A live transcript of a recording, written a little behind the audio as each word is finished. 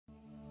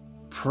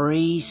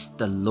Praise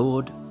the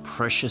Lord,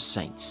 precious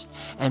saints,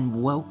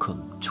 and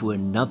welcome to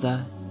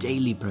another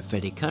daily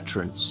prophetic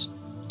utterance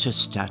to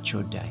start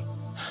your day.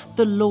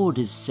 The Lord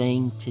is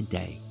saying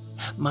today,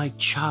 my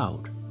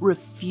child,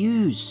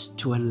 refuse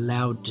to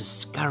allow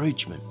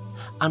discouragement,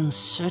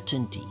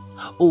 uncertainty,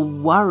 or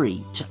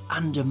worry to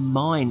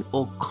undermine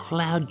or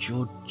cloud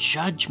your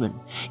judgment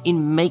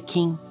in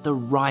making the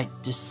right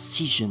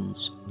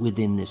decisions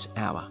within this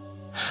hour.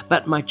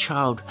 But my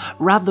child,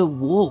 rather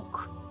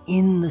walk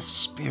in the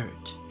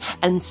Spirit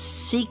and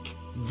seek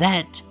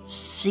that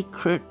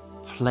secret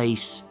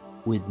place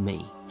with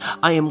me.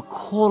 I am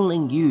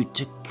calling you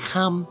to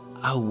come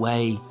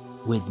away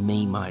with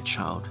me, my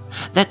child.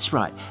 That's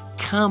right,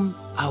 come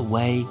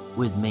away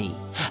with me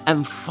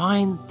and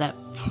find that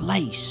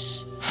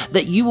place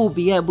that you will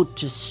be able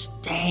to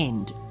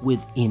stand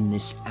within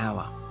this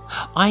hour.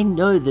 I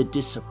know the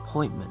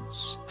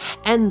disappointments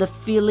and the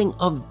feeling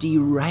of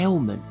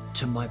derailment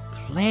to my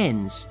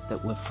plans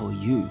that were for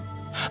you,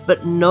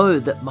 but know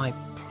that my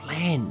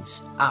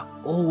plans are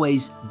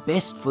always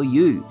best for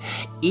you,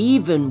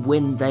 even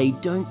when they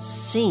don't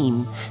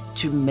seem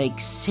to make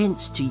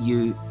sense to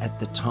you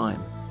at the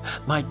time.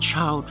 My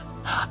child,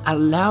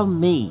 allow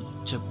me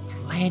to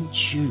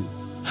plant you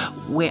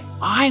where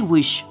I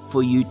wish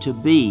for you to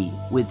be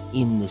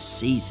within this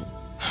season.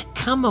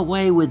 Come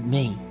away with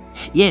me.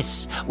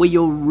 Yes, where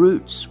your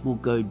roots will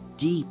go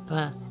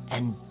deeper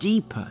and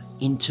deeper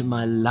into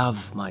my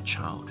love, my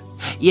child.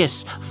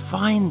 Yes,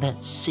 find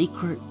that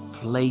secret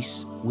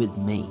place with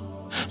me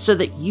so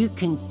that you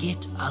can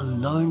get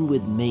alone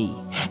with me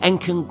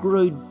and can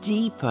grow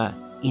deeper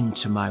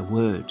into my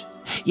word.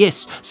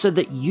 Yes, so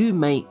that you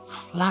may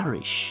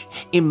flourish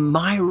in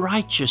my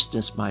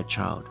righteousness, my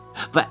child.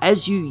 For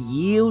as you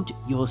yield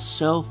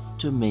yourself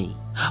to me,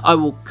 I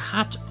will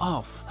cut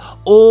off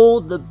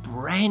all the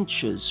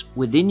branches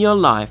within your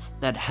life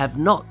that have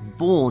not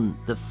borne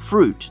the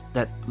fruit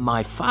that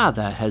my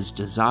Father has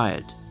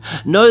desired.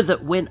 Know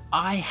that when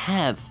I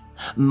have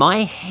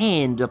my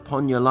hand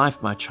upon your life,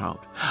 my child,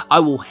 I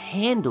will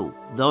handle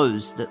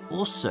those that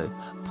also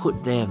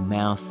put their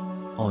mouth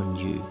on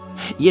you.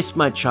 Yes,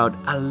 my child,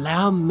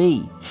 allow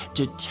me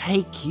to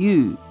take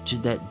you to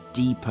that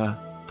deeper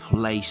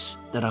place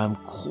that I'm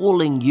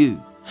calling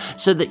you,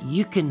 so that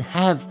you can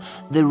have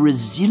the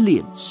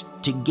resilience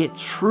to get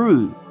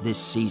through this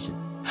season.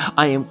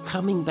 I am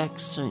coming back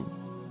soon,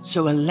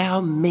 so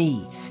allow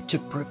me to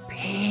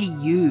prepare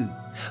you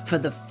for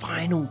the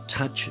final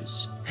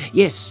touches.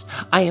 Yes,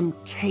 I am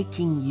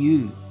taking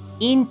you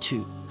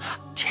into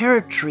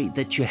territory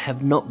that you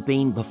have not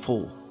been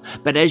before.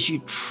 But as you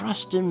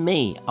trust in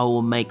me, I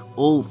will make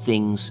all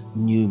things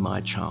new,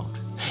 my child.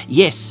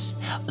 Yes,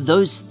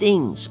 those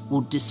things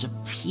will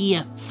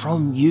disappear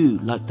from you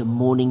like the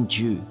morning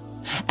dew.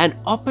 And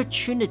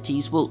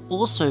opportunities will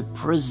also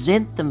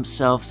present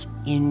themselves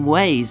in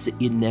ways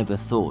that you never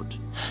thought.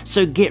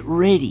 So get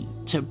ready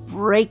to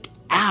break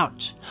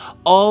out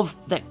of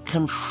that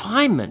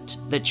confinement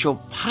that your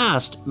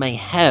past may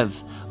have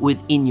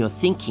within your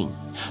thinking.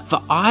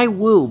 For I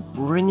will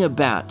bring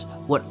about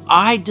what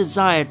I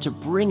desire to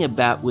bring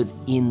about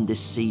within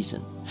this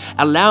season.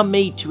 Allow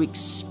me to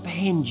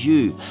expand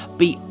you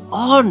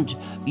beyond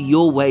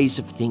your ways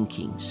of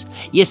thinking.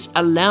 Yes,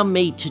 allow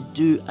me to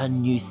do a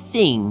new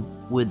thing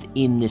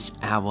within this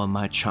hour,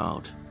 my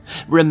child.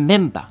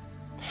 Remember,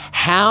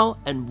 how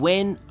and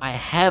when I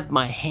have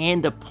my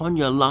hand upon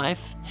your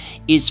life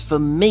is for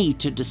me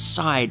to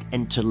decide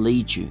and to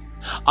lead you.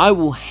 I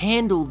will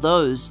handle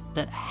those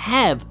that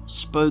have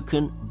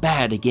spoken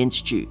bad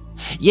against you.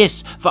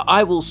 Yes, for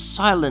I will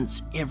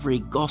silence every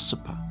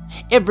gossiper,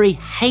 every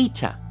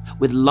hater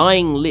with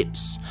lying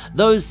lips,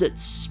 those that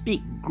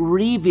speak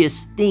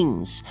grievous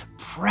things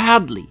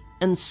proudly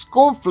and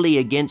scornfully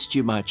against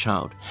you, my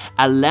child.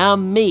 Allow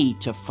me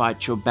to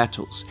fight your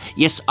battles.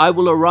 Yes, I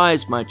will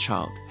arise, my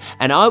child,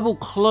 and I will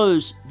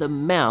close the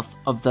mouth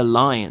of the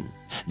lion.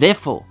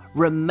 Therefore,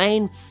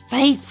 remain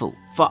faithful,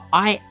 for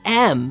I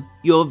am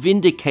your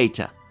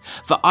vindicator.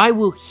 For I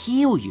will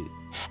heal you,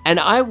 and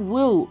I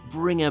will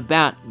bring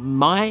about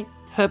my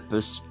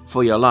purpose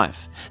for your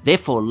life.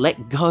 Therefore,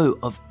 let go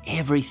of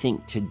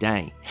everything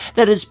today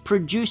that has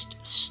produced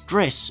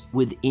stress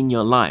within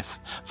your life.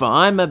 For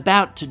I'm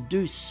about to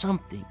do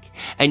something,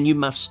 and you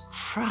must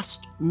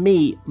trust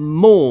me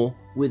more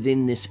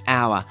within this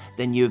hour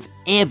than you've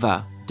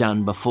ever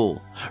done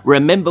before.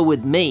 Remember,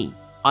 with me,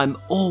 I'm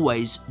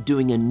always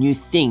doing a new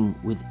thing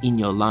within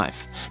your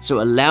life.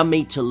 So allow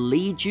me to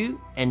lead you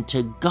and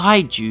to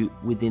guide you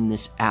within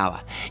this hour.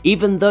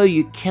 Even though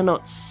you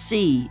cannot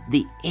see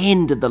the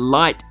end of the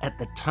light at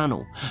the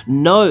tunnel,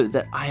 know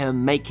that I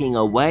am making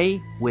a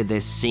way where there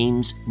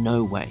seems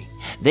no way.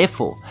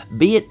 Therefore,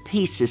 be at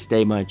peace this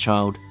day, my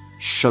child.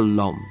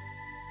 Shalom.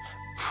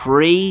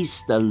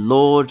 Praise the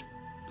Lord,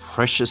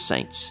 precious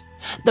saints.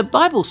 The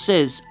Bible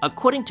says,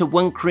 according to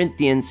 1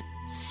 Corinthians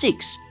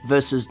 6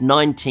 verses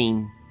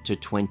 19 to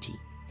 20.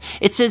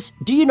 It says,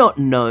 do you not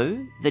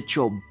know that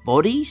your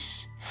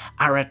bodies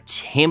are a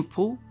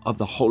temple of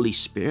the Holy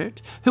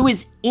Spirit, who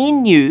is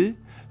in you,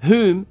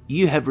 whom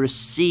you have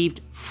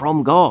received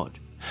from God?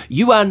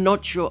 You are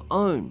not your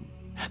own,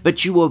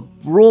 but you were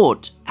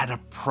bought at a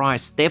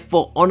price.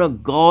 Therefore, honor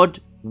God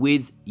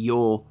with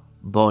your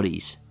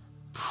bodies.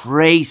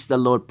 Praise the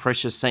Lord,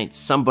 precious saints.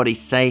 Somebody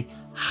say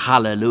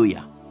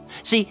hallelujah.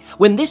 See,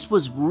 when this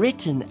was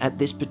written at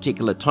this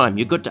particular time,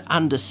 you've got to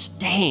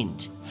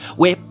understand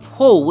where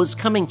Paul was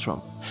coming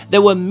from.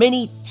 There were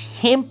many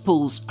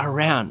temples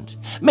around,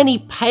 many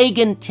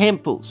pagan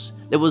temples.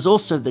 There was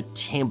also the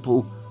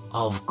temple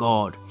of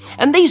God.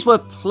 And these were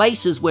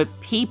places where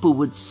people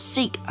would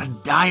seek a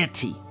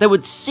deity. They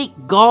would seek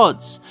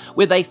gods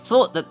where they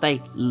thought that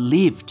they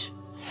lived.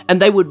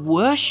 And they would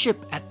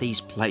worship at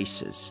these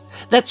places.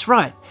 That's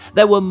right.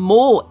 They were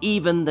more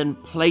even than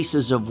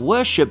places of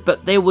worship,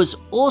 but there was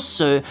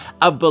also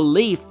a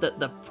belief that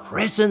the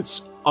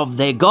presence of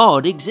their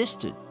God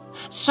existed.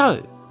 So,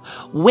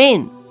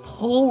 when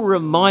Paul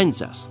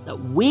reminds us that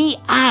we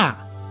are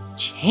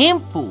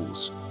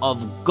temples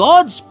of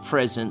God's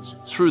presence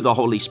through the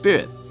Holy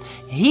Spirit,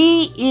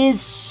 he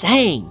is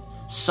saying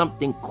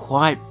something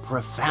quite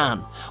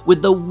profound.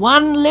 With the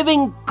one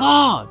living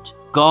God,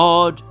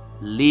 God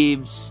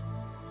lives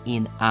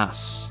in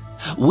us.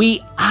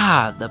 We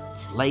are the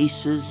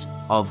places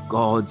of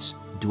God's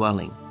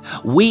dwelling.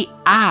 We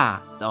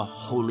are the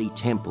holy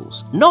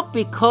temples, not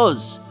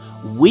because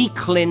we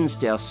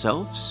cleansed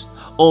ourselves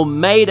or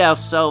made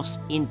ourselves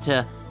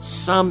into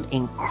some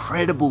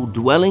incredible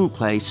dwelling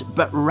place,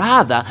 but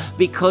rather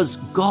because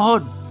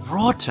God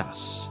brought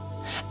us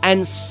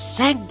and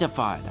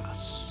sanctified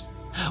us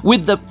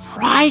with the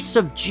price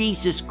of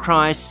Jesus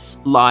Christ's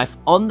life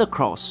on the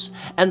cross,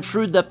 and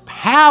through the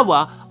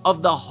power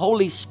of the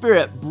Holy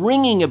Spirit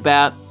bringing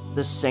about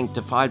the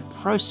sanctified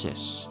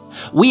process.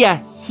 We are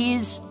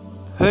His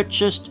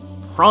purchased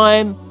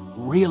prime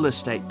real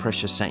estate,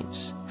 precious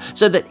saints,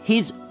 so that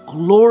His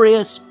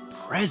glorious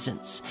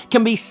presence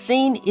can be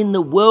seen in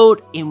the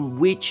world in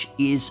which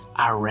is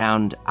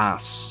around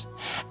us.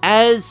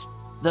 As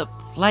the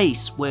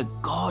place where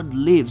God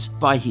lives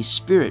by His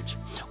Spirit,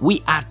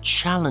 we are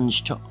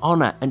challenged to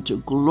honor and to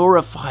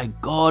glorify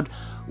God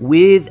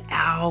with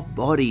our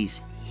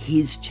bodies,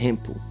 His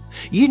temple.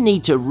 You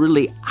need to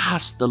really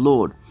ask the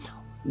Lord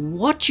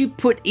what you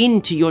put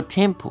into your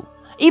temple.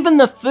 Even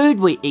the food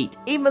we eat,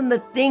 even the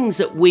things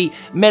that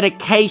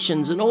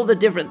medications and all the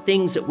different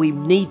things that we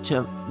need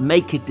to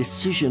make a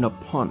decision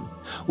upon.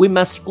 We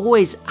must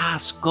always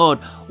ask God,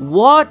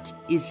 what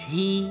is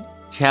He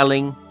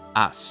telling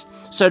us?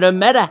 So no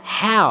matter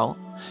how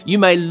you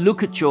may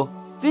look at your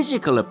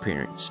physical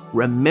appearance,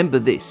 remember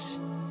this: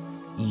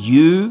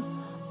 you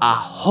are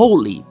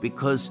holy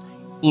because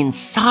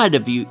inside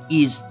of you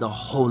is the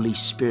Holy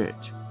Spirit.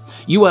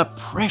 You are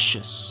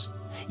precious.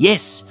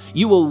 Yes,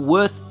 you are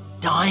worth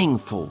dying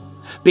for,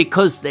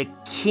 because the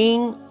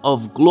King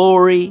of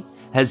glory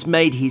has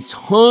made His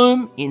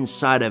home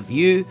inside of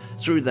you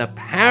through the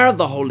power of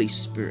the Holy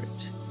Spirit.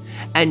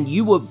 And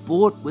you were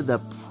bought with a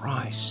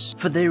price,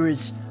 for there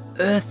is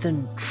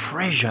earthen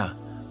treasure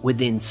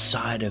within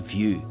inside of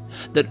you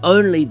that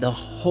only the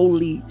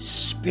Holy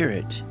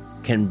Spirit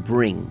can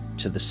bring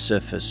to the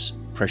surface,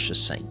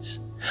 precious saints.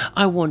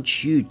 I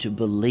want you to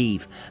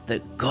believe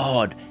that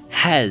God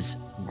has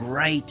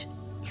great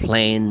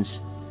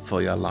plans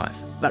for your life.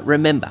 But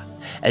remember,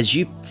 as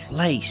you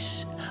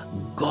place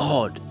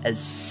God as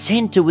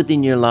center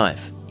within your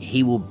life,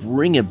 He will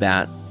bring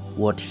about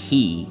what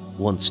He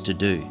wants to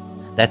do.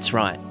 That's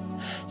right.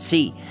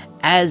 See,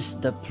 as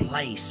the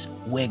place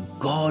where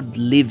God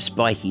lives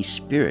by His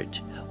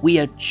Spirit, we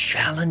are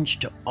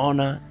challenged to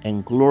honor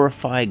and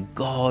glorify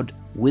God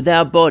with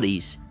our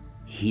bodies,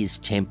 His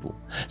temple.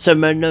 So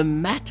no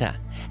matter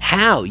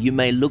how you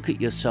may look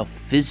at yourself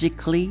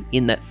physically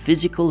in that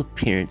physical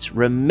appearance,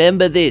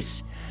 remember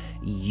this: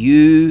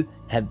 you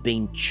have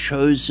been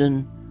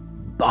chosen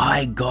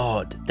by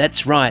God.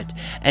 That's right.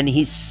 And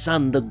His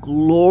Son, the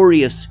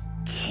glorious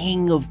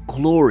King of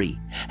glory,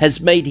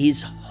 has made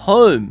His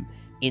home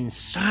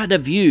inside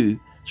of you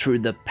through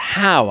the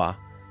power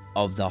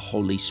of the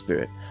Holy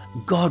Spirit.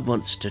 God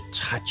wants to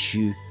touch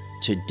you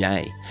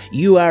today.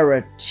 You are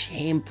a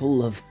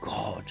temple of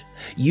God.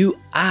 You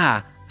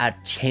are a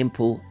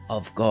temple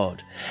of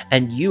God,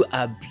 and you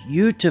are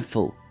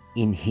beautiful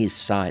in His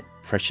sight,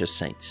 precious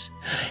saints.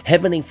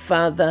 Heavenly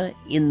Father,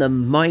 in the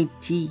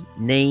mighty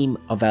name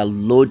of our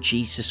Lord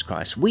Jesus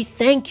Christ, we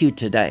thank you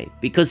today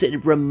because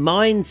it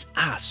reminds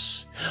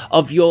us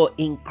of your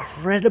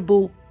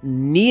incredible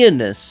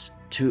nearness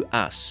to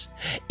us,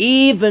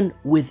 even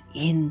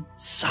within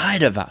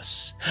inside of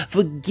us.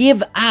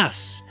 Forgive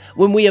us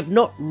when we have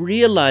not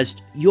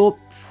realized your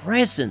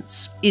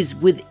presence is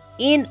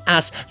within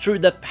us through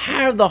the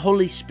power of the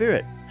Holy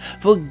Spirit.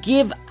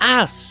 Forgive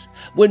us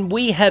when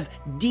we have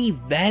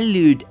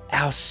devalued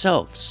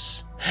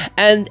ourselves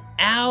and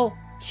our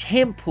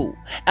temple,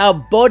 our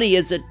body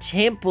as a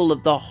temple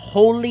of the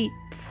holy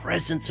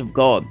presence of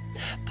God.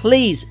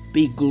 Please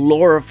be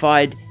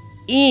glorified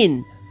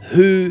in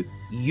who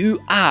you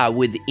are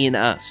within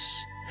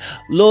us.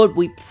 Lord,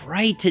 we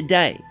pray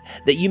today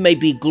that you may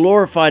be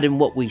glorified in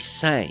what we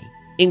say,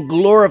 and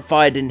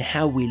glorified in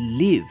how we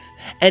live,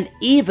 and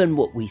even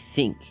what we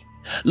think.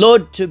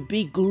 Lord, to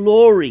be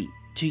glory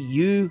to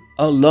you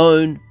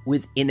alone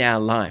within our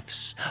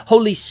lives.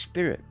 Holy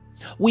Spirit,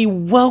 we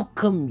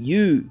welcome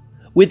you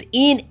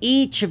within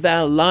each of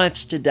our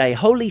lives today.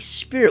 Holy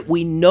Spirit,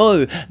 we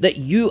know that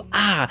you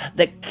are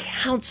the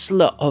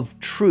counselor of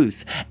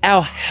truth,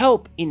 our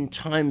help in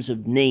times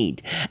of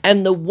need,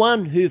 and the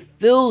one who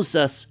fills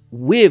us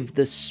with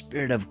the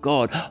Spirit of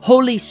God.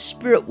 Holy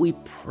Spirit, we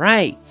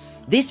pray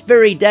this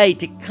very day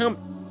to come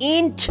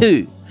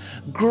into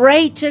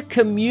greater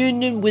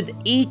communion with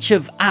each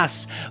of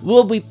us.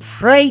 Lord, we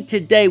pray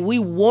today, we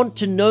want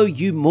to know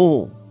you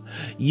more.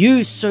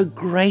 You so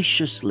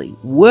graciously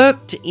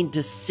work to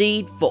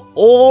intercede for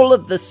all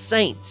of the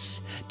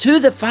saints to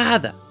the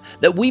Father,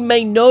 that we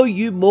may know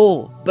you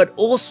more, but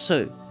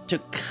also to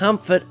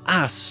comfort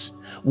us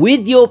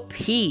with your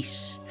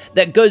peace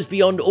that goes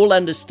beyond all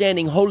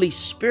understanding. Holy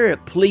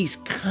Spirit, please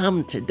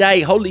come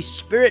today. Holy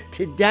Spirit,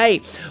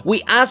 today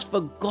we ask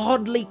for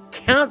godly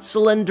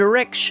counsel and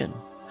direction.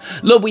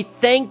 Lord, we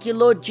thank you,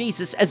 Lord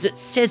Jesus, as it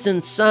says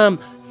in Psalm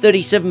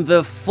 37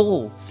 verse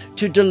 4,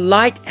 to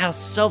delight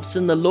ourselves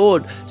in the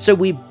Lord, so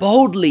we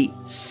boldly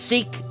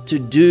seek to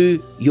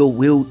do your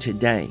will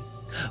today.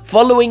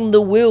 Following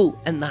the will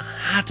and the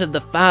heart of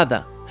the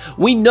Father,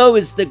 we know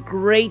is the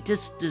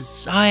greatest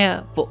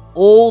desire for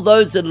all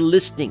those that are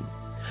listening.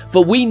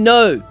 For we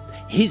know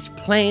his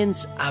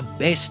plans are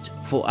best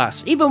for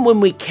us, even when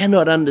we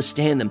cannot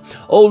understand them.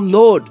 Oh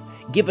Lord,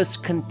 give us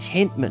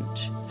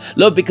contentment,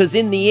 Lord, because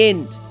in the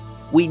end,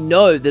 we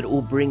know that it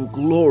will bring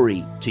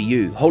glory to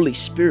you. Holy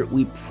Spirit,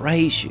 we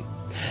praise you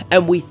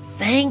and we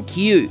thank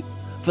you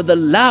for the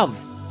love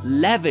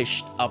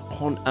lavished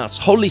upon us.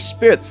 Holy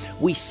Spirit,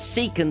 we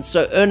seek and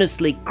so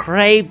earnestly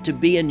crave to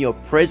be in your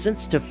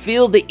presence, to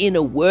feel the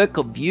inner work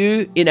of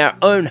you in our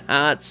own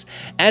hearts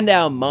and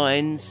our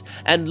minds.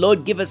 And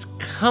Lord, give us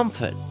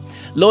comfort,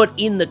 Lord,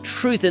 in the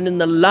truth and in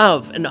the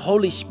love. And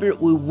Holy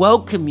Spirit, we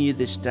welcome you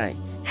this day.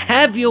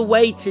 Have your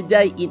way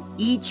today in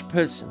each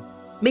person.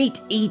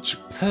 Meet each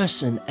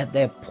person at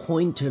their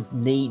point of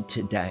need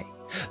today.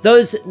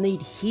 Those that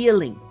need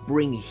healing,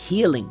 bring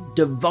healing,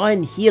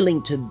 divine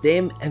healing to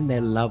them and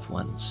their loved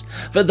ones.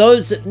 For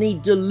those that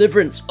need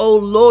deliverance, oh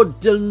Lord,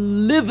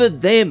 deliver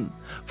them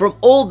from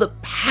all the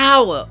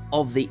power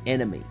of the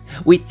enemy.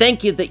 We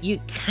thank you that you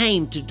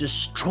came to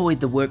destroy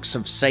the works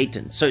of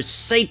Satan. So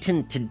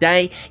Satan,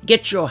 today,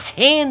 get your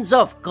hands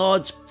off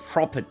God's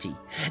property.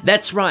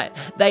 That's right,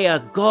 they are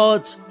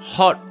God's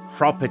hot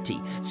property.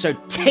 So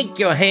take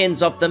your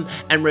hands off them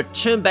and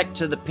return back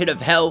to the pit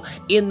of hell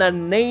in the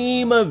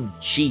name of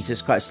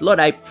Jesus Christ. Lord,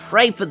 I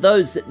pray for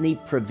those that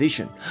need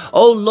provision.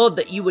 Oh Lord,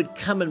 that you would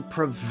come and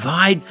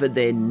provide for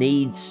their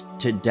needs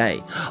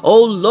today.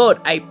 Oh Lord,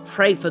 I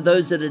pray for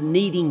those that are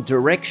needing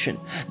direction,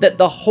 that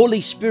the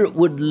Holy Spirit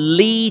would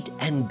lead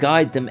and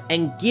guide them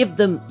and give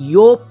them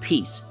your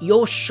peace,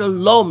 your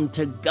shalom,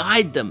 to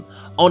guide them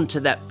onto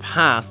that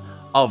path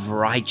of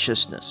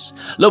righteousness.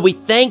 Lord, we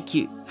thank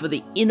you for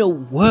the inner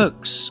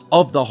works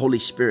of the Holy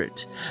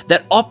Spirit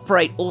that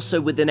operate also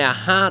within our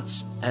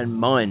hearts and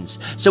minds.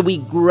 So we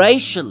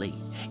graciously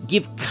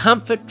give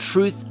comfort,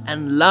 truth,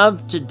 and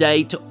love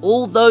today to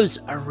all those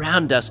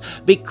around us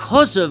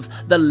because of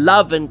the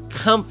love and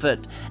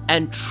comfort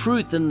and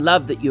truth and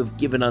love that you have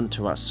given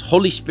unto us.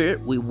 Holy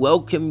Spirit, we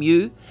welcome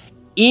you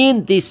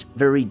in this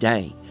very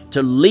day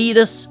to lead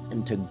us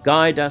and to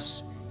guide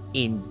us.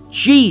 In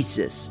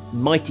Jesus'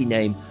 mighty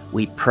name,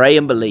 we pray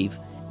and believe.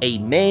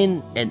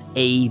 Amen and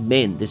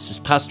amen. This is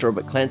Pastor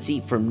Robert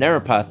Clancy from Narrow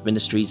Path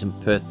Ministries in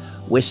Perth,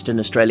 Western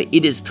Australia.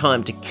 It is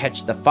time to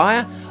catch the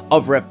fire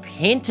of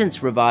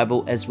repentance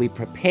revival as we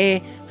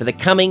prepare for the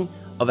coming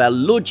of our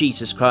Lord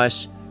Jesus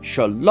Christ.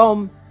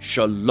 Shalom,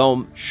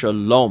 shalom,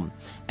 shalom.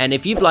 And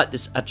if you've liked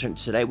this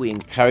utterance today, we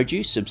encourage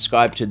you,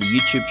 subscribe to the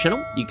YouTube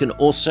channel. You can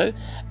also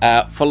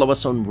follow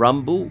us on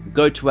Rumble.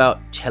 Go to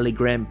our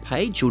Telegram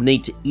page. You'll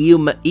need to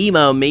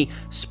email me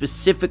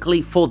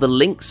specifically for the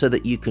link so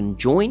that you can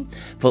join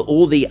for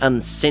all the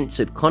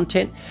uncensored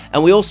content.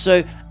 And we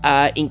also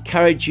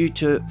encourage you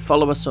to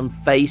follow us on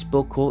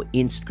Facebook or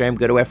Instagram.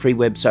 Go to our free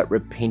website,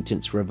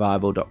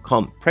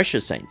 repentancerevival.com.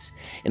 Precious saints,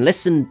 in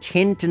less than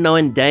 10 to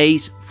 9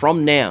 days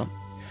from now,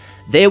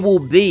 there will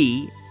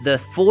be the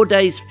 4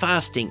 days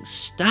fasting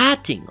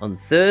starting on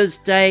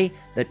Thursday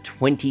the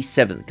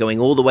 27th, going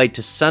all the way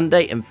to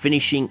Sunday and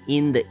finishing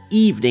in the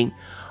evening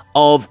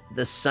of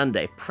the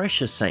Sunday.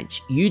 Precious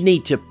saints, you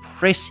need to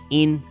press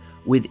in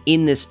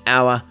within this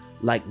hour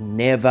like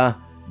never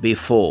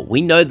before.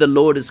 We know the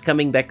Lord is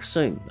coming back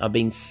soon. I've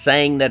been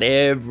saying that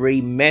every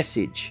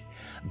message,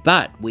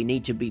 but we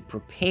need to be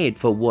prepared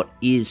for what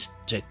is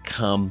to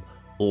come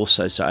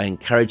also. So I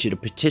encourage you to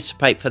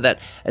participate for that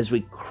as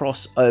we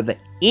cross over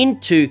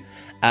into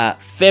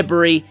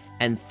February,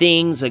 and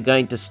things are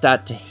going to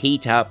start to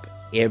heat up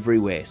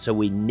everywhere. So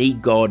we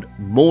need God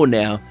more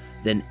now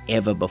than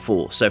ever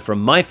before. So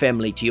from my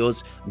family to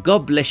yours,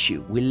 God bless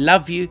you. We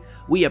love you.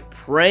 We are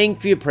praying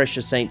for you,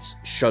 precious saints.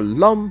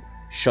 Shalom,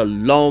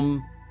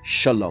 shalom,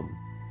 shalom.